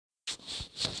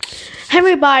Hey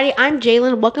everybody, I'm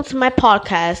Jalen. Welcome to my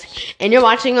podcast, and you're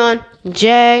watching on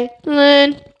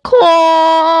Jalen Core.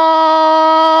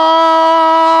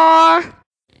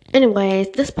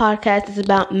 Anyways, this podcast is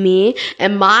about me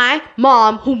and my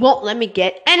mom who won't let me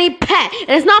get any pet, and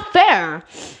it's not fair.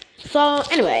 So,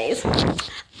 anyways,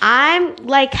 I'm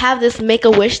have this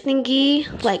Make-A-Wish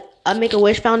thingy, like a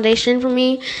Make-A-Wish foundation for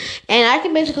me, and I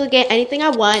can basically get anything I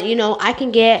want. I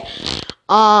can get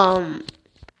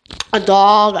a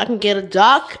dog, I can get a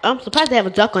duck. I'm surprised they have a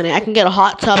duck on it. I can get a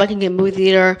hot tub, I can get a movie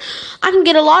theater. I can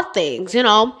get a lot of things, And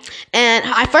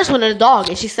I first wanted a dog,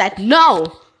 and she said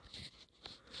no.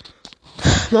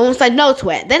 My mom said no to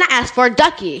it. Then I asked for a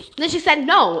ducky. Then she said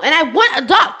no, and I want a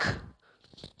duck.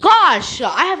 Gosh,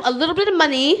 I have a little bit of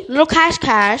money, little cash,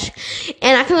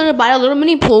 and I can literally buy a little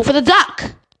mini pool for the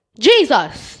duck.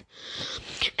 Jesus.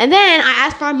 And then I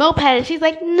asked for a moped, and she's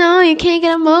like, no, you can't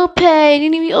get a moped. You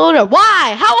need to be older.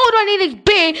 Why? How old do I need to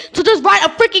be to just ride a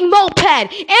freaking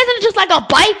moped? Isn't it just like a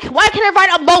bike? Why can't I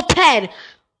ride a moped?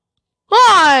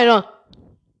 Why?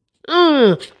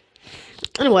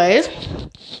 Anyways.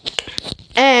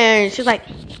 And she's like,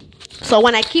 so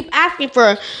when I keep asking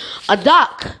for a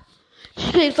duck,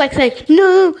 she keeps saying,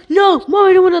 no, Mom,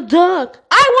 I don't want a duck.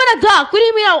 I want a duck. What do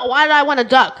you mean, why do I want a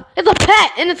duck? It's a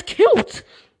pet, and it's cute.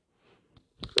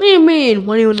 What do you mean,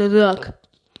 why do you want a duck?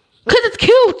 Because it's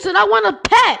cute, and I want a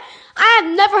pet. I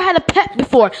have never had a pet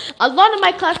before. A lot of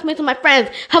my classmates and my friends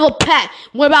have a pet.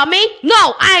 What about me?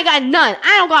 No, I ain't got none.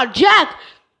 I don't got jack.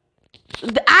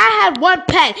 I had one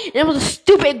pet, and it was a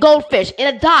stupid goldfish,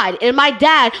 and it died, and my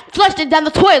dad flushed it down the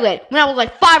toilet when I was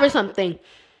 5 or something.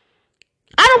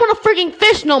 I don't want a freaking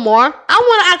fish no more. I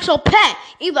want an actual pet,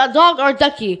 either a dog or a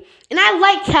ducky. And I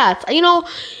like cats.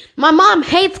 My mom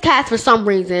hates cats for some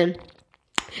reason.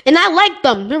 And I like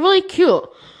them. They're really cute.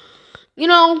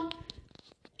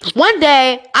 One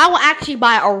day, I will actually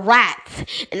buy a rat,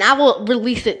 and I will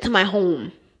release it to my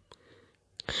home.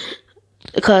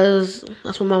 Because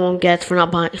that's what my mom gets for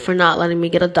not letting me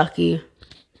get a ducky.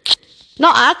 No,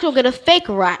 I actually will get a fake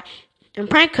rat and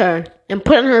prank her and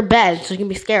put it in her bed so she can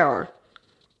be scared.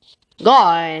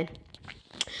 God.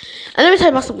 And let me tell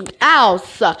you about something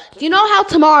else. Do you know how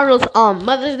tomorrow's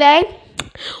Mother's Day?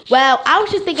 Well, I was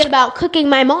just thinking about cooking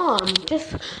my mom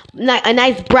just a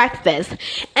nice breakfast.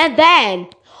 And then,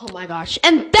 oh my gosh.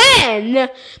 And then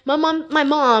my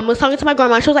mom was talking to my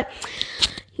grandma. She was like,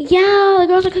 yeah, the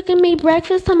girls are cooking me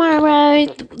breakfast tomorrow.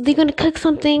 They're going to cook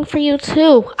something for you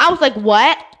too. I was like,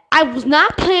 what? I was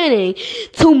not planning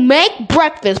to make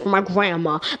breakfast for my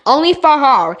grandma, only for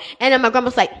her. And then my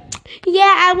grandma's like,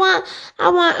 yeah, I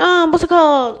want, what's it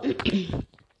called?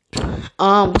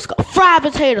 Fried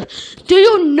potatoes. Do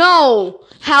you know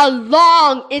how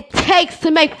long it takes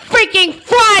to make freaking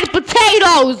fried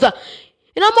potatoes?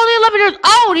 And I'm only 11 years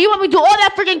old. You want me to do all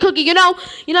that freaking cooking, I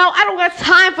don't got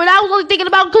time for that. I was only thinking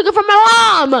about cooking for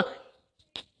my mom.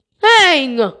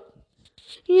 Dang.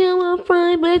 You want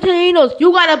fried potatoes.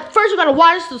 You gotta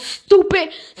wash the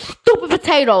stupid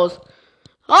potatoes.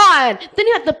 God. Then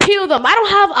you have to peel them. I don't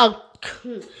have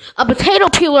a potato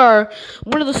peeler,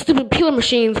 one of the stupid peeler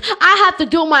machines. I have to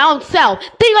do it my own self.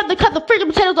 Then you have to cut the freaking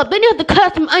potatoes up. Then you have to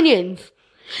cut some onions.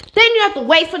 Then you have to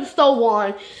wait for the stove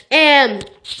on. And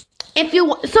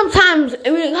sometimes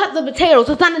when you cut the potatoes,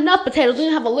 it's not enough potatoes. Then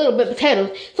you have a little bit of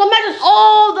potatoes. So imagine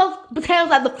all those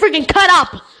potatoes I have to freaking cut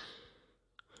up.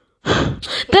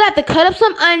 Then I have to cut up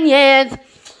some onions,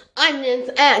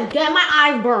 and get my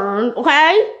eyes burned,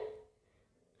 okay?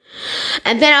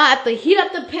 And then I have to heat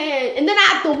up the pan, and then I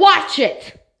have to watch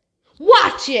it,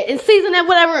 and season it,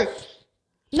 whatever.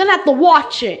 Then I have to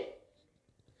watch it.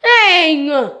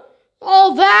 Dang,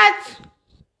 all that.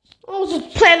 I was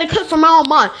just planning to cook for my own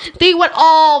mom. Then you want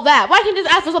all that. Why can't you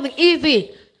just ask for something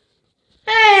easy?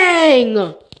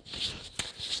 Dang.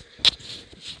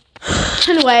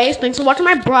 Anyways, thanks for watching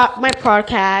my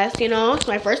podcast. It's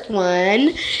my first one.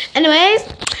 Anyways,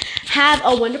 have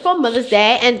a wonderful Mother's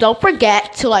Day, and don't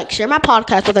forget to share my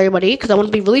podcast with everybody, because I want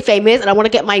to be really famous, and I want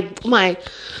to get my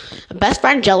best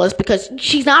friend jealous because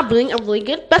she's not being a really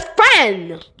good best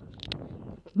friend.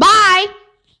 Bye,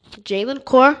 Jalen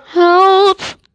Core. Help.